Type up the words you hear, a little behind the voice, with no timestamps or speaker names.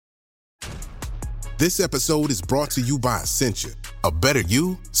This episode is brought to you by Essentia. A better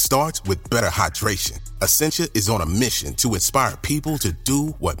you starts with better hydration. Essentia is on a mission to inspire people to do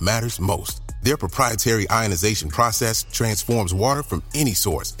what matters most. Their proprietary ionization process transforms water from any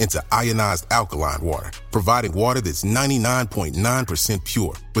source into ionized alkaline water, providing water that's 99.9%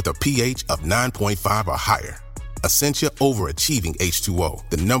 pure with a pH of 9.5 or higher. Essentia overachieving H2O,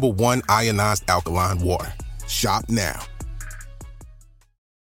 the #1 ionized alkaline water. Shop now.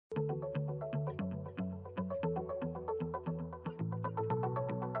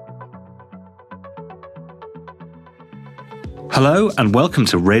 Hello and welcome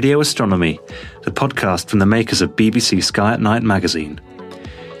to Radio Astronomy, the podcast from the makers of BBC Sky at Night magazine.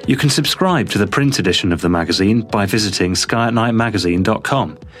 You can subscribe to the print edition of the magazine by visiting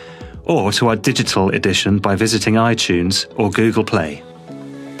skyatnightmagazine.com or to our digital edition by visiting iTunes or Google Play.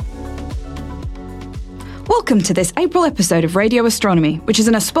 Welcome to this April episode of Radio Astronomy, which is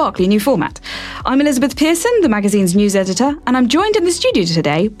in a sparkly new format. I'm Elizabeth Pearson, the magazine's news editor, and I'm joined in the studio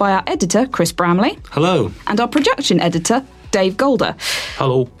today by our editor, Chris Bramley. Hello. And our production editor, Dave Golder.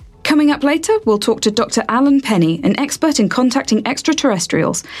 Hello. Coming up later, we'll talk to Dr. Alan Penny, an expert in contacting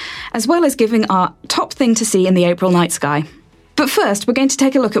extraterrestrials, as well as giving our top thing to see in the April night sky. But first, we're going to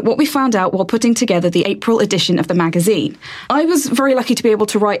take a look at what we found out while putting together the April edition of the magazine. I was very lucky to be able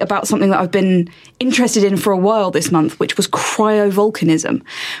to write about something that I've been interested in for a while this month, which was cryovolcanism,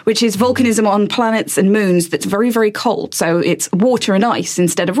 which is volcanism on planets and moons that's very, very cold. So it's water and ice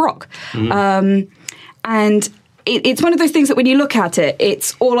instead of rock. And it's one of those things that when you look at it,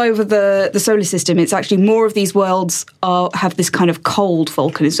 it's all over the solar system. It's actually more of these worlds have this kind of cold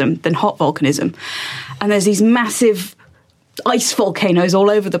volcanism than hot volcanism. And there's these massive ice volcanoes all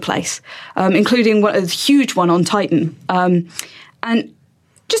over the place, including a huge one on Titan. And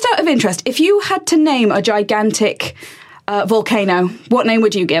just out of interest, if you had to name a gigantic volcano, what name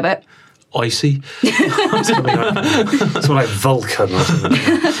would you give it? Icy. It's more like Vulcan or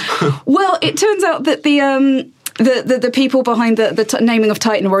something. Well, it turns out that the people behind the naming of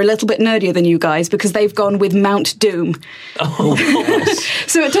Titan were a little bit nerdier than you guys because they've gone with Mount Doom. Oh, yes.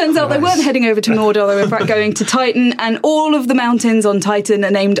 So it turns out they weren't heading over to Mordor, they were in fact going to Titan, and all of the mountains on Titan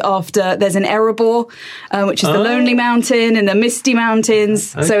are named after, there's an Erebor, which is the Lonely Mountain, and the Misty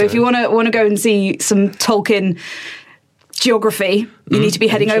Mountains. Okay. So if you want to go and see some Tolkien geography, you need to be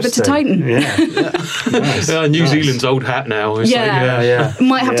heading over to Titan. Yeah. Nice. New Zealand's old hat now. It's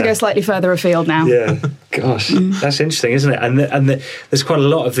Might have to go slightly further afield now. Yeah. Gosh, that's interesting, isn't it? And there's quite a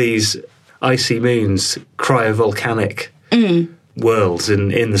lot of these icy moons, cryovolcanic worlds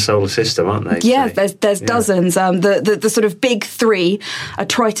in the solar system, aren't they? Yeah, there's dozens. The sort of big three are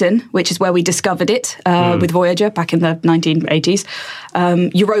Triton, which is where we discovered it with Voyager back in the 1980s,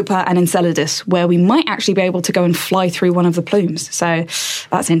 Europa and Enceladus, where we might actually be able to go and fly through one of the plumes. So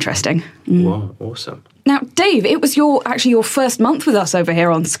that's interesting. Wow, awesome. Now, Dave, it was your first month with us over here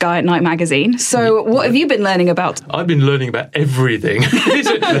on Sky at Night magazine. So what have you been learning about? I've been learning about everything.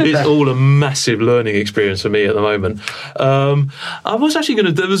 It's all a massive learning experience for me at the moment. I was actually going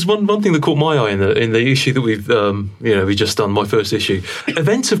to. There was one thing that caught my eye in the issue that we've just done, my first issue.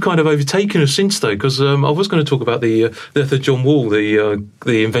 Events have kind of overtaken us since though, because I was going to talk about the death of John Wall, the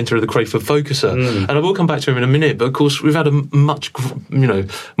inventor of the Crayford focuser, and I will come back to him in a minute. But of course, we've had a much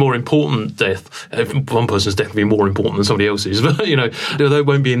more important death. One person's death will be more important than somebody else's, but although it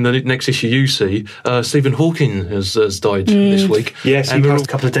won't be in the next issue you see, Stephen Hawking has died this week. Yes, he passed a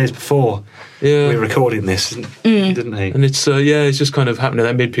couple of days before we were recording this, didn't he? And it's just kind of happened in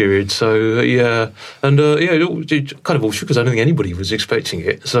that mid-period, so it kind of all shook us. I don't think anybody was expecting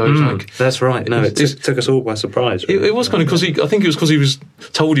it, so it was like... That's right, no, it took us all by surprise. Really. It was kind of because I think it was because he was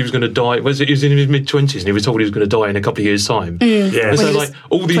told he was going to die, he was in his mid-20s and he was told he was going to die in a couple of years' time. Yeah. And so like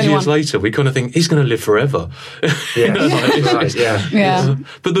all these 21 years later, we kind of think, he's going to live forever. Yeah.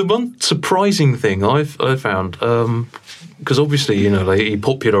 But the one surprising thing I found... because obviously, he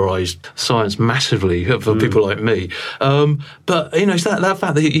popularised science massively for people like me. But, it's that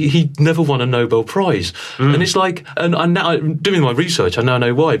fact that he never won a Nobel Prize. And it's like, and I'm now doing my research, I now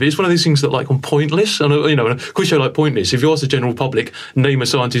know why, but it's one of these things that, like, on Pointless, and, a quiz show like Pointless, if you ask the general public, name a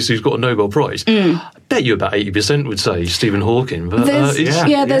scientist who's got a Nobel Prize, I bet you about 80% would say Stephen Hawking. But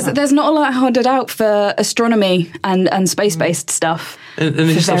there's not a lot handed out for astronomy and space-based stuff. And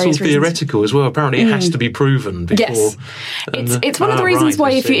it's sort of theoretical as well. Apparently, it has to be proven before. Yes, it's one of the reasons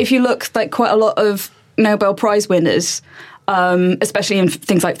why if you look like quite a lot of Nobel Prize winners, especially in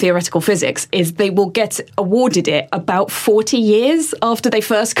things like theoretical physics, is they will get awarded it about 40 years after they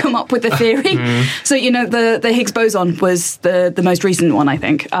first come up with the theory. So the Higgs boson was the most recent one, I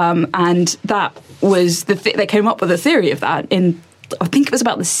think, and that was they came up with a theory of that in I think it was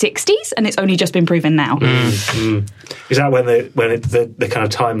about the 60s, and it's only just been proven now. Is that when the kind of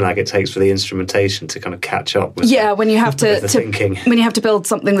time lag it takes for the instrumentation to kind of catch up with? Yeah, when you have to thinking. When you have to build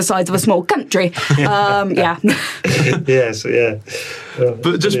something the size of a small country. Yeah. Yes, yeah.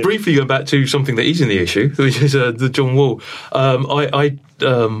 But just briefly going back to something that is in the issue, which is the John Wall.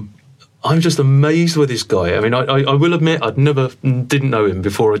 I'm just amazed with this guy. I mean, I will admit I didn't know him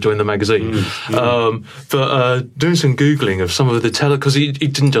before I joined the magazine. But doing some Googling of some of the because he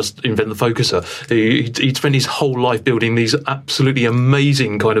didn't just invent the focuser. He spent his whole life building these absolutely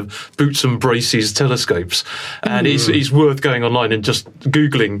amazing kind of boots and braces telescopes. And it's worth going online and just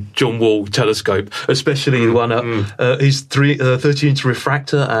Googling John Wall telescope, especially the one at his 30-inch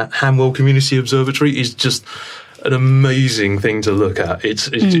refractor at Hamwell Community Observatory is just an amazing thing to look at.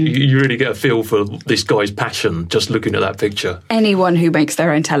 You really get a feel for this guy's passion just looking at that picture. Anyone who makes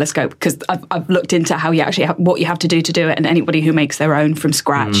their own telescope, because I've looked into how you actually what you have to do it, and anybody who makes their own from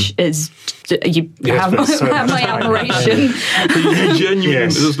scratch is have my admiration. He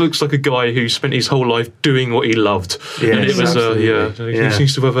genuinely looks like a guy who spent his whole life doing what he loved, and it was he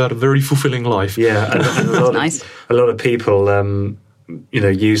seems to have had a very fulfilling life. Yeah, and nice. A lot of people.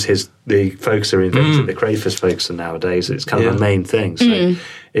 Use the focuser invented the Crayfus focuser nowadays. It's kind of the main thing. So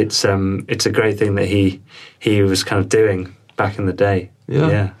it's a great thing that he was kind of doing back in the day.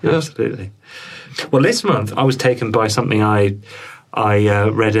 Yeah, absolutely. Well, this month I was taken by something I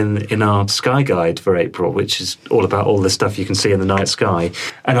read in our Sky Guide for April, which is all about all the stuff you can see in the night sky.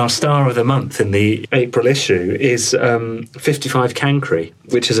 And our star of the month in the April issue is 55 Cancri,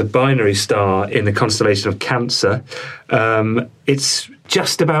 which is a binary star in the constellation of Cancer. It's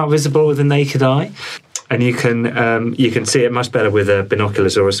just about visible with the naked eye. And you can see it much better with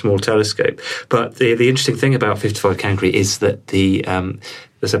binoculars or a small telescope. But the interesting thing about 55 Cancri is that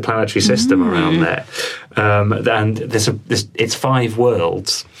there's a planetary system around there, and it's 5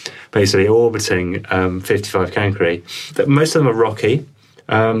 worlds basically orbiting 55 Cancri. Most of them are rocky.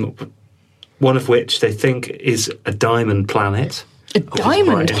 One of which they think is a diamond planet. A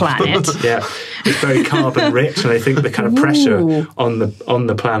diamond planet? Yeah, it's very carbon rich, and they think the kind of pressure on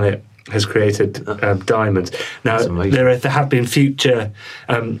the planet has created diamonds. Now there have been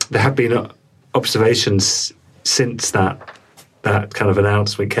observations since that kind of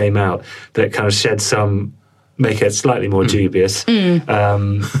announcement came out that kind of make it slightly more dubious.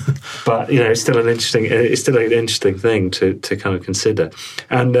 But it's still an interesting thing to kind of consider.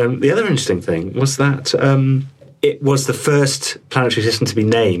 And the other interesting thing was that it was the first planetary system to be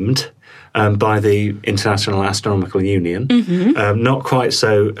named by the International Astronomical Union. Not quite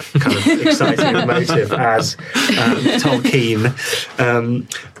so kind of exciting and emotive as Tolkien,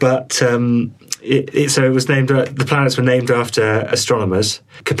 but so it was named. The planets were named after astronomers: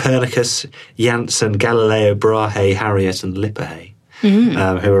 Copernicus, Janssen, Galileo, Brahe, Harriot, and Lippershey,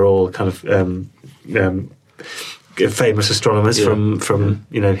 who are all kind of famous astronomers from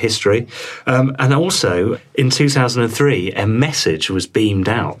history. And also in 2003 a message was beamed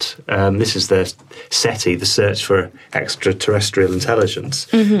out. This is the SETI, the Search for Extraterrestrial Intelligence,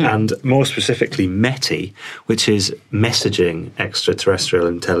 and more specifically METI, which is Messaging Extraterrestrial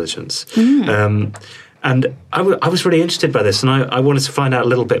Intelligence. And I was really interested by this, and I wanted to find out a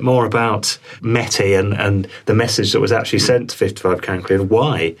little bit more about METI and the message that was actually sent to 55 Cancri and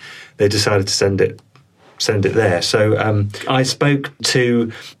why they decided to send it there. So I spoke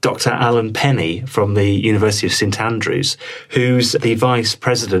to Dr. Alan Penny from the University of St Andrews, who's the vice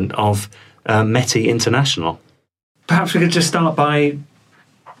president of METI International. Perhaps we could just start by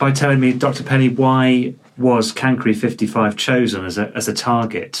telling me, Dr. Penny, why was Cancri 55 chosen as a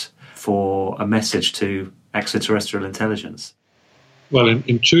target for a message to extraterrestrial intelligence? Well,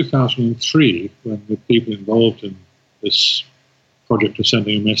 in 2003, when the people involved in this project of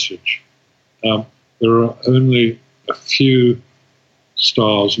sending a message, there are only a few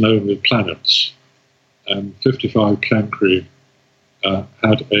stars known with planets, and 55 Cancri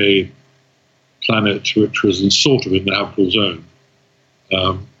had a planet which was in sort of in the habitable zone.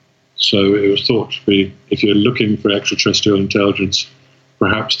 So it was thought to be, if you're looking for extraterrestrial intelligence,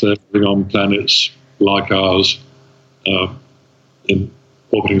 perhaps they're living on planets like ours, in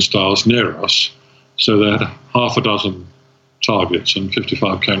orbiting stars near us. So they had half a dozen targets, and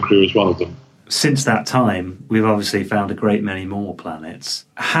 55 Cancri was one of them. Since that time, we've obviously found a great many more planets.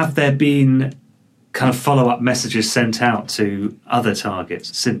 Have there been kind of follow-up messages sent out to other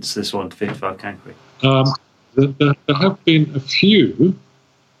targets since this one, 55 Cancri? There have been a few,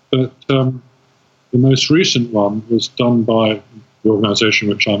 but the most recent one was done by the organisation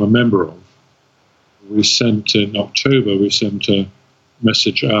which I'm a member of. In October, we sent a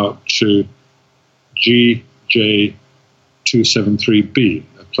message out to GJ2 273b,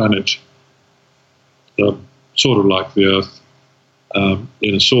 a planet sort of like the Earth,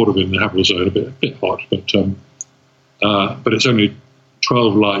 in a sort of in the habitable zone, a bit hot, but it's only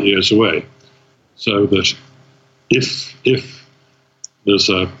 12 light years away. So that if there's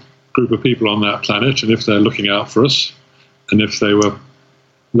a group of people on that planet, and if they're looking out for us, and if they were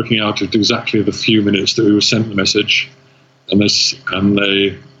looking out at exactly the few minutes that we were sent the message, and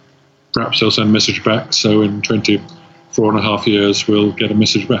they perhaps they'll send a message back, so in 24.5 years we'll get a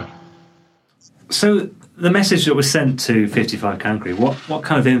message back. So the message that was sent to 55 Cancri, what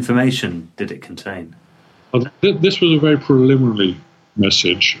kind of information did it contain? Well, this was a very preliminary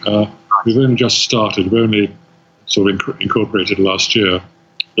message. We've only just started. We only sort of incorporated last year.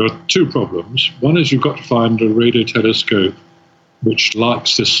 There are two problems. One is you've got to find a radio telescope which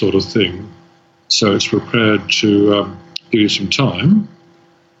likes this sort of thing, so it's prepared to give you some time.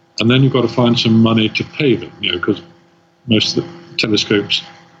 And then you've got to find some money to pay them, because most of the telescopes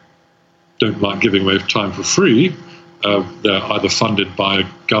don't like giving away time for free. They're either funded by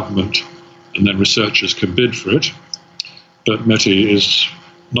government and then researchers can bid for it. But METI is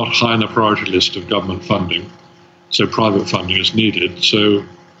not high on the priority list of government funding, so private funding is needed. So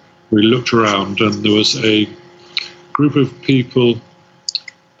we looked around and there was a group of people,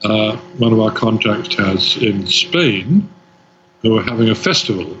 one of our contacts has in Spain, who were having a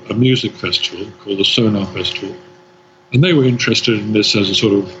festival, a music festival called the Sonar Festival. And they were interested in this as a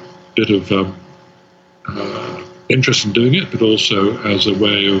sort of bit of interest in doing it, but also as a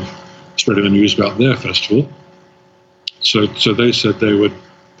way of spreading the news about their festival. So they said they would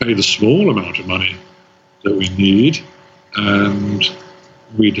pay the small amount of money that we need, and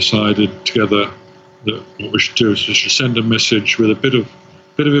we decided together that what we should do is we should send a message with a bit of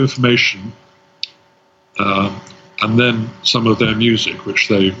information, and then some of their music, which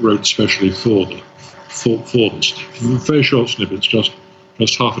they wrote specially for this. Very short snippets, just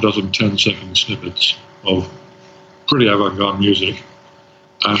half a dozen 10-second snippets of pretty avant-garde music.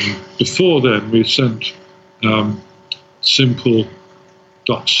 And before then, we sent simple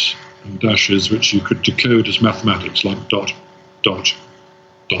dots and dashes, which you could decode as mathematics, like dot, dot,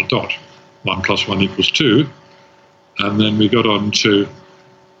 dot, dot. 1 + 1 = 2. And then we got on to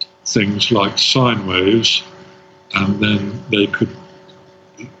things like sine waves, and then they could,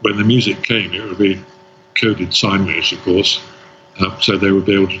 when the music came, it would be coded sine waves, of course, so they would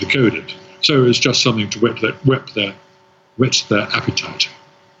be able to decode it. So it was just something to whet their appetite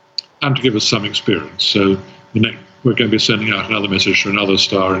and to give us some experience. So we're going to be sending out another message to another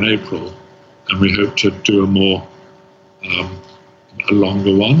star in April, and we hope to do a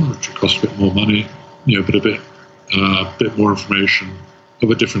longer one, which will cost a bit more money, but a bit more information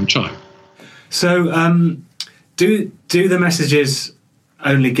of a different type. So, do the messages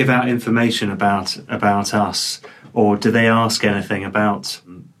only give out information about us, or do they ask anything about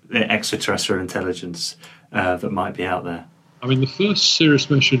the extraterrestrial intelligence that might be out there? I mean, the first serious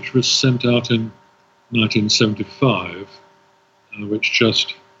message was sent out in 1975, which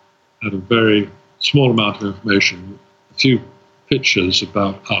just had a very small amount of information, a few pictures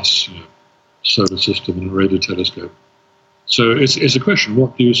about us, solar system and a radio telescope. So it's a question,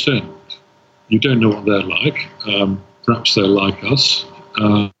 what do you send? You don't know what they're like. Perhaps they're like us.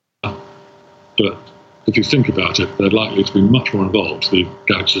 But if you think about it, they're likely to be much more involved. The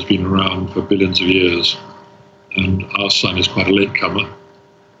galaxy has been around for billions of years, and our sun is quite a latecomer.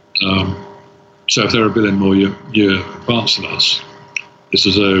 So if they're a billion more year advanced than us, it's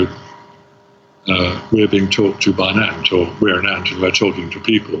as though we're being talked to by an ant, or we're an ant and we're talking to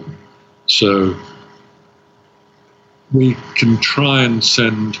people. So we can try and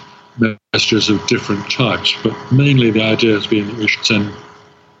send messages of different types, but mainly the idea has been that we should send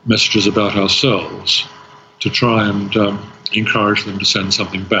messages about ourselves to try and encourage them to send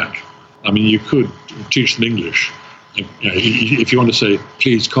something back. I mean, you could teach them English. If you want to say,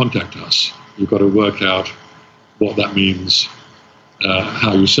 please contact us, you've got to work out what that means,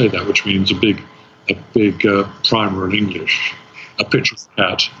 how you say that, which means a big primer in English, a picture of a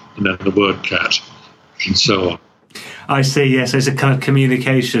cat, and then the word cat, and so on. I see, yes, there's a kind of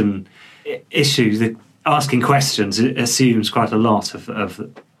communication issue. The asking questions, it assumes quite a lot of...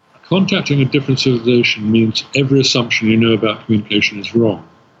 Contacting a different civilization means every assumption you know about communication is wrong.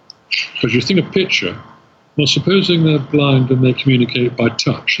 Because you think a picture, well, supposing they're blind and they communicate by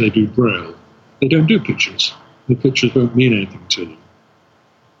touch, they do Braille. They don't do pictures. The pictures won't mean anything to them.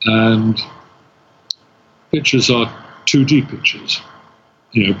 And pictures are 2D pictures.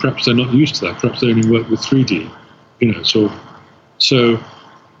 Perhaps they're not used to that. Perhaps they only work with 3D. So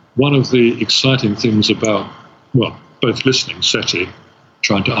one of the exciting things about, both listening, SETI,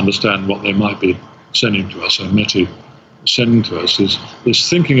 trying to understand what they might be sending to us, and METI sending to us is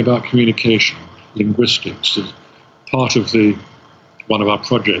thinking about communication, linguistics. Part of one of our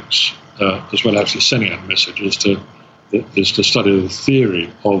projects, as well as actually sending out messages, is to study the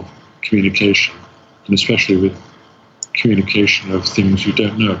theory of communication, and especially with communication of things you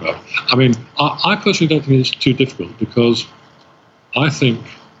don't know about. I mean, I personally don't think it's too difficult, because I think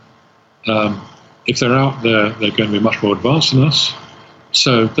if they're out there, they're going to be much more advanced than us,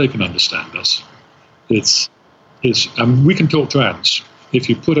 so they can understand us. We can talk to ants. If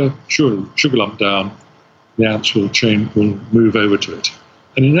you put a sugar lump down, the ants will move over to it.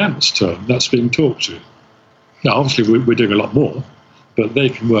 And in ants' term, that's being talked to. Now, obviously, we're doing a lot more, but they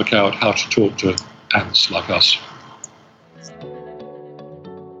can work out how to talk to ants like us.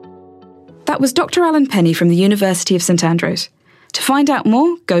 That was Dr. Alan Penny from the University of St Andrews. To find out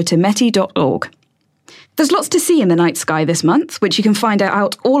more, go to meti.org. There's lots to see in the night sky this month, which you can find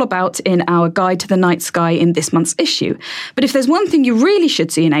out all about in our Guide to the Night Sky in this month's issue. But if there's one thing you really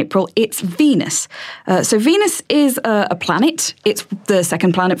should see in April, it's Venus. So Venus is a planet. It's the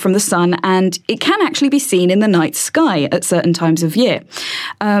second planet from the Sun, and it can actually be seen in the night sky at certain times of year.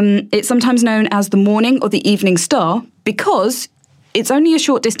 It's sometimes known as the morning or the evening star because it's only a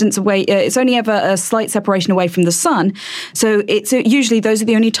short distance away. It's only ever a slight separation away from the Sun. So it's usually those are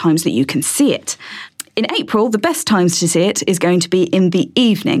the only times that you can see it. In April, the best times to see it is going to be in the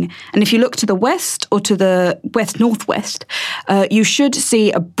evening. And if you look to the west or to the west-northwest, you should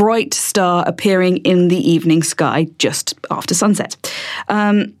see a bright star appearing in the evening sky just after sunset.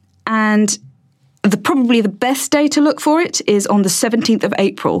 And probably the best day to look for it is on the 17th of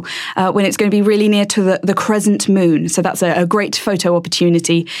April, when it's going to be really near to the crescent moon. So that's a great photo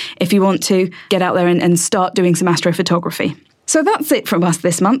opportunity if you want to get out there and start doing some astrophotography. So that's it from us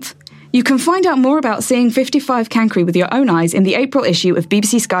this month. You can find out more about seeing 55 Cancri with your own eyes in the April issue of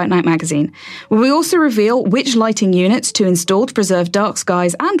BBC Sky at Night magazine, where we also reveal which lighting units to install to preserve dark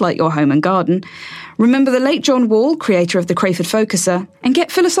skies and light your home and garden. Remember the late John Wall, creator of the Crayford Focuser, and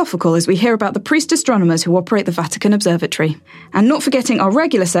get philosophical as we hear about the priest astronomers who operate the Vatican Observatory. And not forgetting our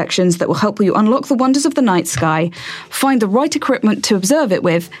regular sections that will help you unlock the wonders of the night sky, find the right equipment to observe it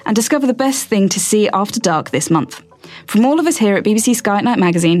with, and discover the best thing to see after dark this month. From all of us here at BBC Sky at Night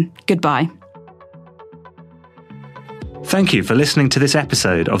magazine, goodbye. Thank you for listening to this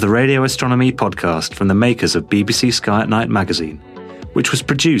episode of the Radio Astronomy podcast from the makers of BBC Sky at Night magazine, which was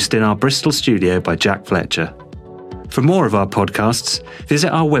produced in our Bristol studio by Jack Fletcher. For more of our podcasts,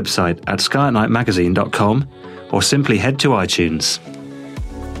 visit our website at skyatnightmagazine.com or simply head to iTunes.